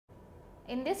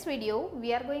In this video,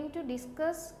 we are going to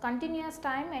discuss continuous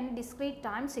time and discrete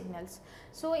time signals.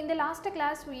 So, in the last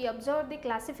class, we observed the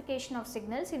classification of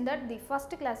signals. In that, the first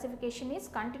classification is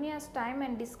continuous time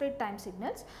and discrete time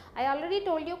signals. I already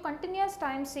told you continuous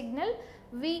time signal,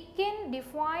 we can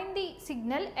define the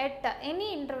signal at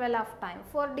any interval of time.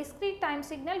 For discrete time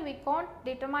signal, we can't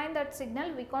determine that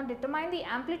signal, we can't determine the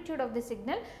amplitude of the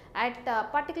signal at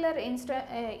particular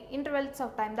intervals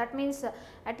of time. That means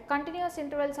at continuous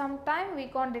intervals of time, we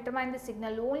can't determine the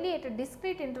signal. Only at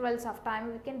discrete intervals of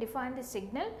time, we can define the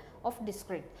signal of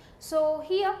discrete. So,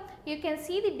 here you can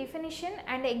see the definition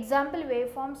and example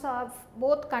waveforms of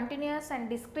both continuous and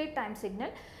discrete time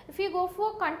signal. If you go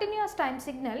for continuous time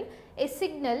signal, a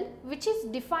signal which is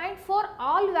defined for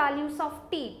all values of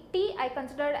t I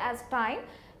considered as time.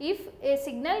 If a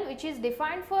signal which is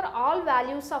defined for all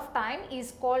values of time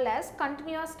is called as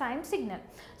continuous time signal.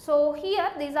 So,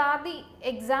 here these are the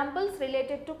examples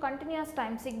related to continuous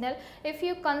time signal. If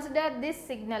you consider this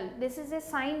signal, this is a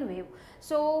sine wave.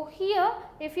 So, here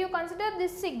if you consider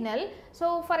this signal,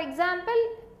 so for example,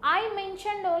 I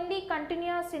mentioned only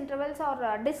continuous intervals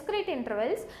or discrete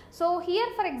intervals. So, here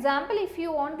for example, if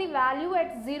you want the value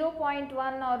at 0.1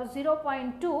 or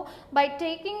 0.2, by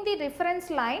taking the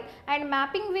reference line and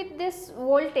mapping with this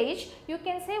voltage, you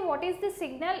can say what is the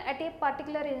signal at a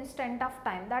particular instant of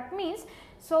time. That means,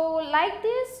 so like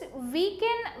this we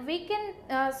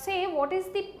can say what is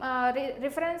the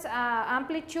reference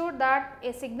amplitude that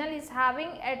a signal is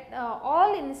having at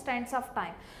all instants of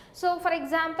time. So, for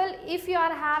example, if you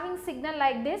are having signal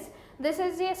like this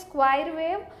is a square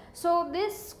wave. So,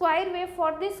 this square wave,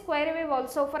 for this square wave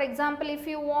also, for example, if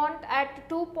you want at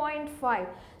 2.5.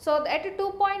 So, at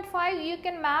 2.5 you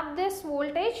can map this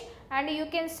voltage and you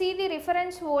can see the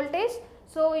reference voltage.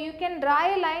 So, you can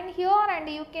draw a line here and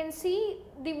you can see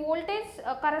the voltage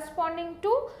corresponding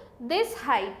to this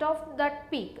height of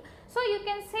that peak. So, you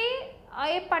can say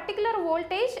a particular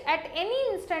voltage at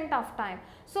any instant of time.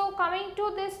 So, coming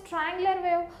to this triangular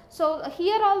wave, so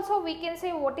here also we can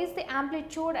say what is the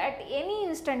amplitude at any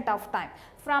instant of time.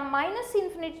 From minus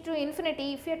infinity to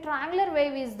infinity, if a triangular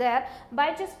wave is there,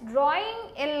 by just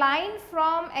drawing a line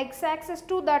from x axis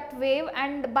to that wave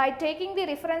and by taking the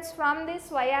reference from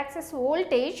this y axis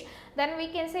voltage, then we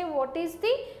can say what is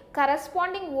the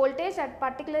corresponding voltage at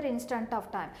particular instant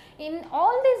of time. In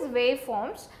all these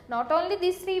waveforms, not only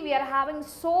these three, we are having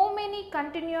so many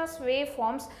continuous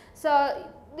waveforms. So,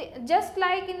 just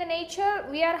like in the nature,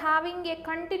 we are having a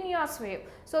continuous wave.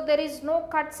 So, there is no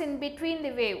cuts in between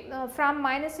the wave from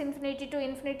minus infinity to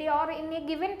infinity, or in a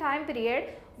given time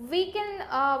period we can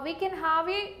have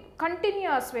a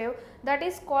continuous wave, that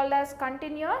is called as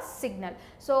continuous signal.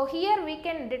 So, here we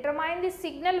can determine the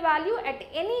signal value at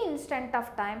any instant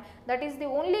of time. That is the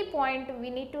only point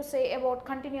we need to say about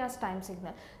continuous time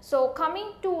signal. So, coming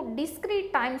to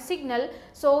discrete time signal,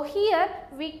 so here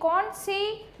we can't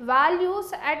say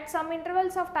values at some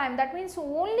intervals of time. That means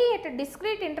only at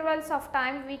discrete intervals of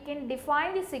time we can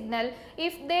define the signal.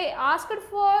 If they asked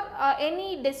for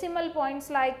any decimal points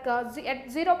like at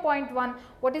 0.1,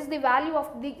 what is the value of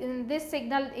this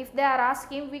signal, if they are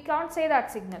asking, we can't say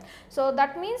that signal. So,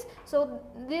 that means, so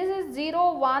this is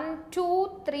 0, 1,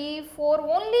 2, 3, 4,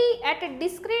 only at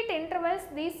discrete intervals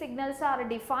these signals are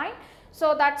defined.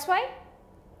 So, that is why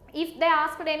if they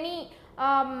asked any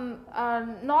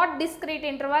not discrete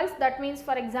intervals, that means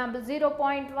for example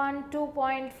 0.1,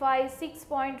 2.5,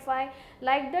 6.5,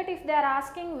 like that if they are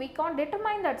asking, we can't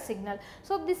determine that signal.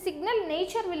 So, the signal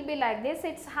nature will be like this,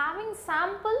 it is having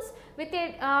samples with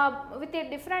a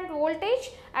different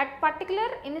voltage at particular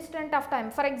instant of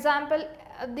time. For example,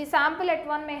 the sample at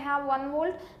 1 may have 1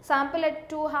 volt, sample at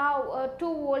 2 have 2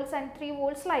 volts and 3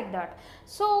 volts, like that.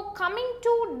 So, coming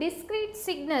to discrete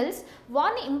signals,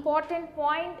 one important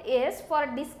point is for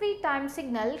discrete time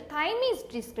signal, time is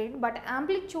discrete but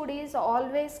amplitude is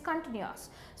always continuous.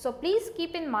 So, please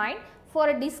keep in mind,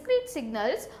 for discrete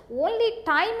signals only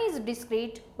time is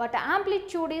discrete but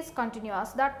amplitude is continuous.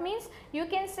 That means you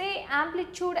can say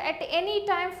amplitude at any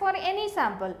time for any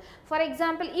sample. For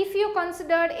example, if you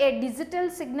considered a digital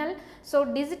signal, so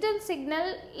digital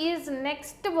signal is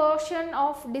next version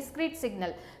of discrete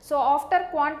signal. So, after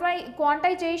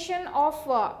quantization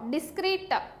of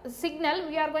discrete signal,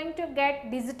 we are going to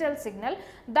get digital signal.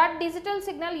 That digital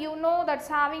signal, you know, that is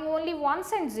having only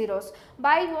ones and zeros.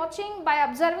 By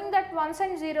observing that ones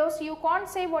and zeros, you can't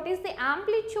say what is the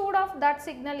amplitude of that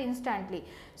signal instantly.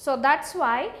 So, that is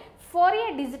why for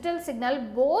a digital signal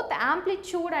both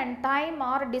amplitude and time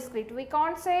are discrete. We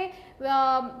can't say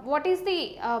what is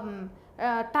the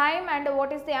time and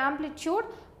what is the amplitude.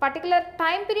 Particular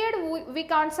time period we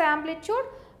can't say amplitude,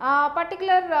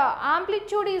 particular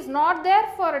amplitude is not there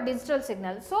for a digital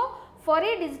signal. So, for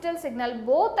a digital signal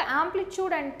both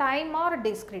amplitude and time are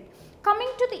discrete. Coming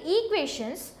to the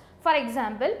equations, for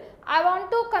example, I want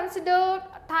to consider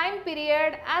time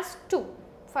period as 2.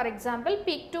 For example,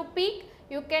 peak to peak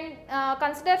you can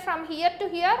consider from here to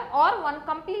here, or one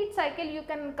complete cycle you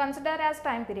can consider as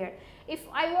time period. If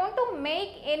I want to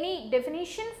make any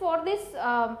definition for this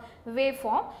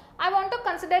waveform, I want to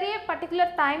consider a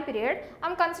particular time period. I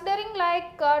am considering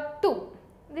like 2.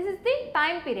 This is the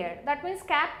time period, that means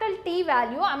capital T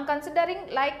value I am considering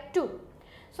like 2.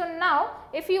 So, now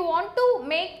if you want to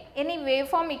make any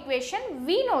waveform equation,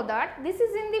 we know that this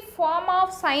is in the form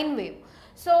of sine wave.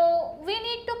 So, we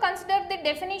need to consider the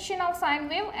definition of sine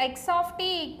wave x of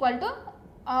t equal to,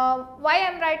 why I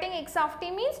am writing x of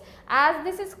t means as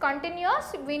this is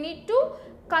continuous, we need to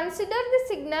consider the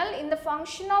signal in the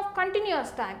function of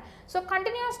continuous time. So,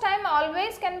 continuous time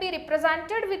always can be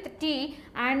represented with t,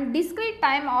 and discrete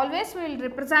time always will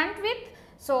represent with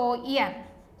n.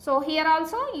 So, here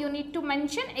also you need to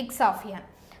mention x of n.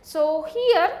 So,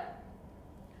 here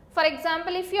for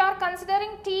example, if you are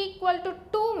considering t equal to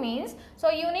 2 means, so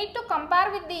you need to compare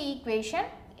with the equation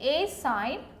a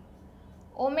sine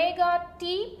omega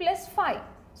t plus phi.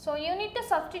 So, you need to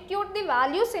substitute the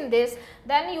values in this,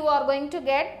 then you are going to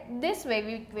get this wave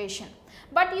equation.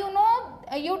 But you know,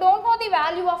 you do not know the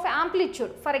value of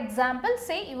amplitude. For example,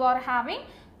 say you are having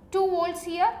 2 volts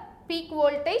here, peak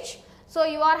voltage. So,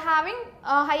 you are having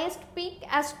highest peak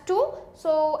as 2.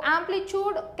 So,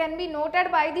 amplitude can be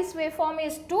noted by this waveform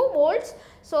is 2 volts.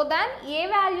 So, then A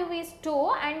value is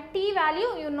 2 and T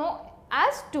value you know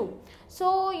as 2.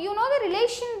 So, you know the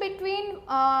relation between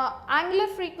angular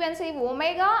frequency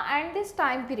omega and this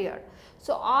time period.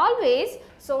 So, always,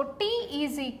 so T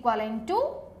is equivalent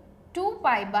to 2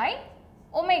 pi by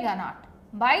omega naught.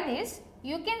 By this,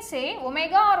 you can say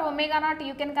omega or omega naught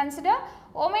you can consider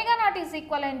omega naught is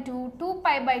equivalent to 2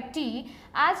 pi by t.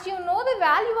 As you know the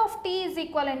value of t is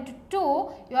equivalent to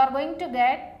 2, you are going to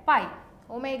get pi.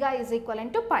 Omega is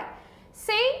equivalent to pi.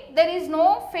 Say there is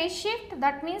no phase shift,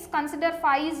 that means consider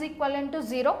phi is equivalent to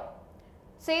 0.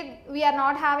 Say we are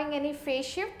not having any phase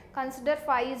shift, consider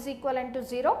phi is equivalent to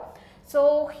 0.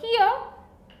 So, here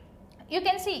you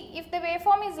can see if the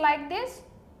waveform is like this,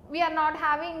 we are not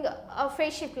having a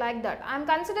phase shift like that. I am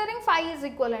considering phi is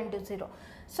equivalent to 0.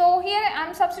 So, here I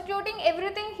am substituting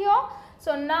everything here.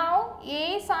 So, now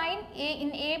A sine,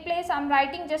 in A place I am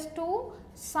writing just 2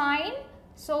 sine.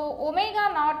 So,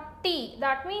 omega naught t,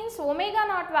 that means omega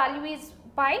naught value is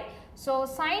pi. So,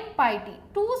 sine pi t,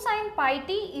 2 sine pi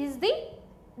t is the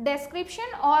description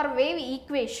or wave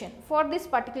equation for this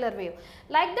particular wave.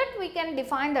 Like that we can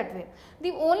define that wave.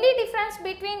 The only difference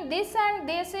between this and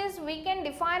this is we can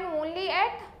define only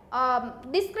at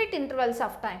discrete intervals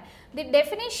of time. The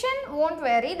definition won't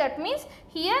vary, that means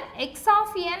here x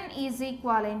of n is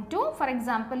equivalent to, for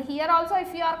example, here also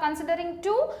if you are considering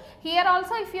 2, here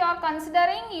also if you are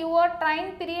considering your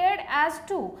time period as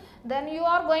 2, then you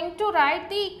are going to write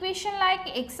the equation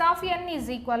like x of n is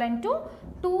equivalent to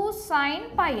 2 sine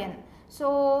pi n.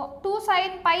 So, 2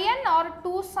 sine pi n or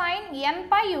 2 sine n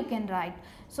pi you can write.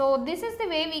 So, this is the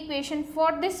wave equation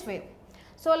for this wave.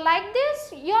 So, like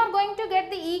this you are going to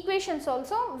get the equations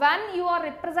also. When you are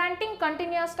representing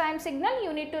continuous time signal,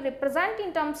 you need to represent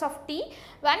in terms of t.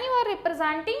 When you are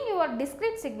representing your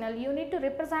discrete signal, you need to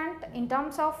represent in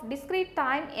terms of discrete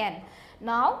time n.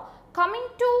 Now, coming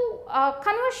to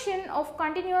conversion of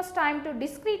continuous time to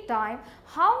discrete time,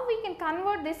 how we can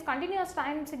convert this continuous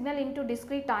time signal into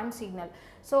discrete time signal.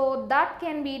 So, that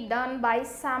can be done by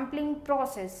sampling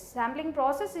process. Sampling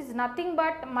process is nothing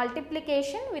but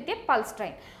multiplication with a pulse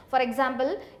train. For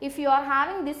example, if you are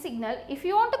having this signal, if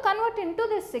you want to convert into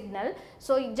this signal,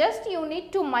 so just you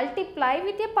need to multiply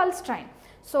with a pulse train.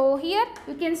 So, here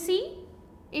you can see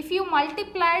if you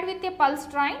multiplied with a pulse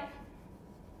train,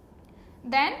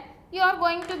 then you are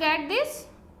going to get this.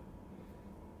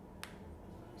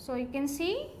 So, you can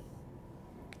see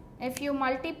if you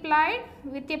multiplied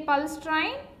with a pulse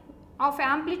train of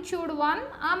amplitude 1,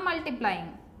 I am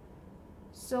multiplying.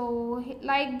 So,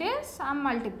 like this I am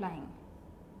multiplying.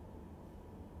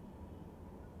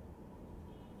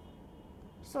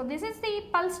 So, this is the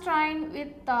pulse train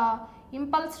with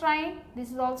impulse train.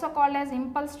 This is also called as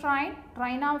impulse train,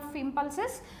 train of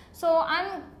impulses. So, I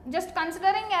am just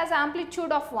considering as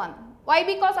amplitude of 1. Why?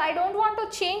 Because I do not want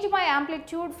to change my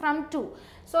amplitude from 2.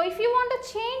 So if you want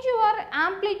to change your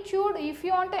amplitude, if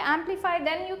you want to amplify,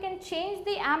 then you can change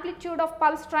the amplitude of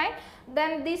pulse train,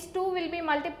 then these two will be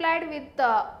multiplied with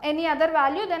any other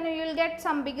value, then you will get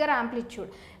some bigger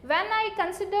amplitude. When I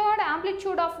considered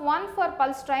amplitude of 1 for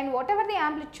pulse train, whatever the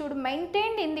amplitude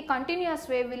maintained in the continuous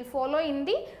wave will follow in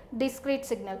the discrete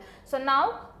signal. So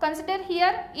now consider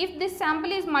here, if this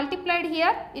sample is multiplied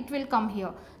here, it will come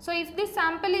here. So if this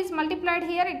sample is multiplied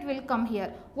here, it will come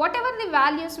here. Whatever the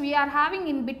values we are having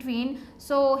in between,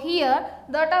 so here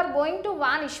that are going to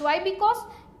vanish. Why? Because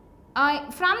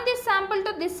from this sample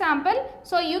to this sample,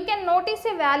 so you can notice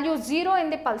a value 0 in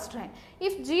the pulse train.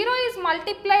 If 0 is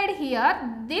multiplied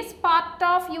here, this part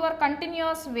of your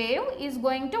continuous wave is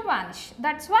going to vanish.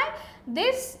 That is why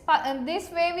this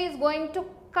wave is going to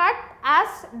cut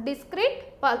as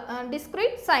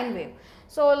discrete sine wave.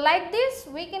 So like this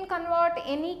we can convert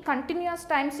any continuous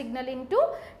time signal into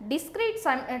discrete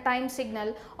time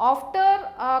signal. After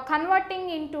converting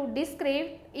into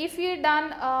discrete, if you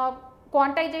done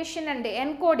quantization and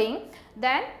encoding,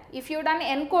 then if you done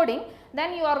encoding,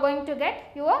 then you are going to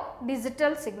get your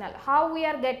digital signal. How we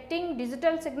are getting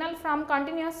digital signal from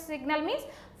continuous signal means,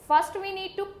 first we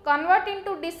need to convert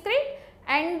into discrete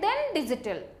and then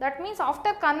digital. That means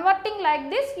after converting like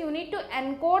this, you need to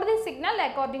encode the signal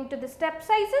according to the step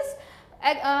sizes,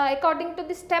 according to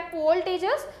the step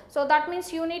voltages. So that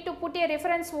means you need to put a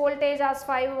reference voltage as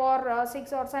 5 or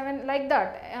 6 or 7 like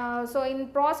that. So in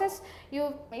process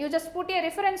you just put a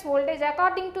reference voltage,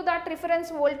 according to that reference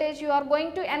voltage you are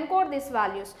going to encode these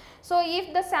values. So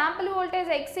if the sample voltage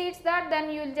exceeds that,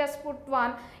 then you will just put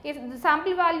 1. If the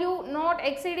sample value not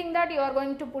exceeding that, you are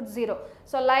going to put 0.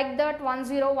 So like that 10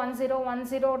 10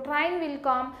 10 train will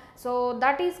come. So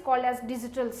that is called as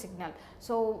digital signal.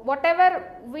 So whatever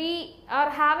we are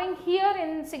having here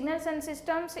in signals and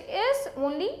systems is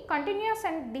only continuous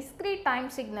and discrete time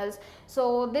signals.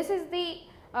 So this is the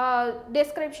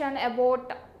description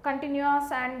about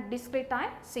continuous and discrete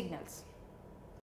time signals.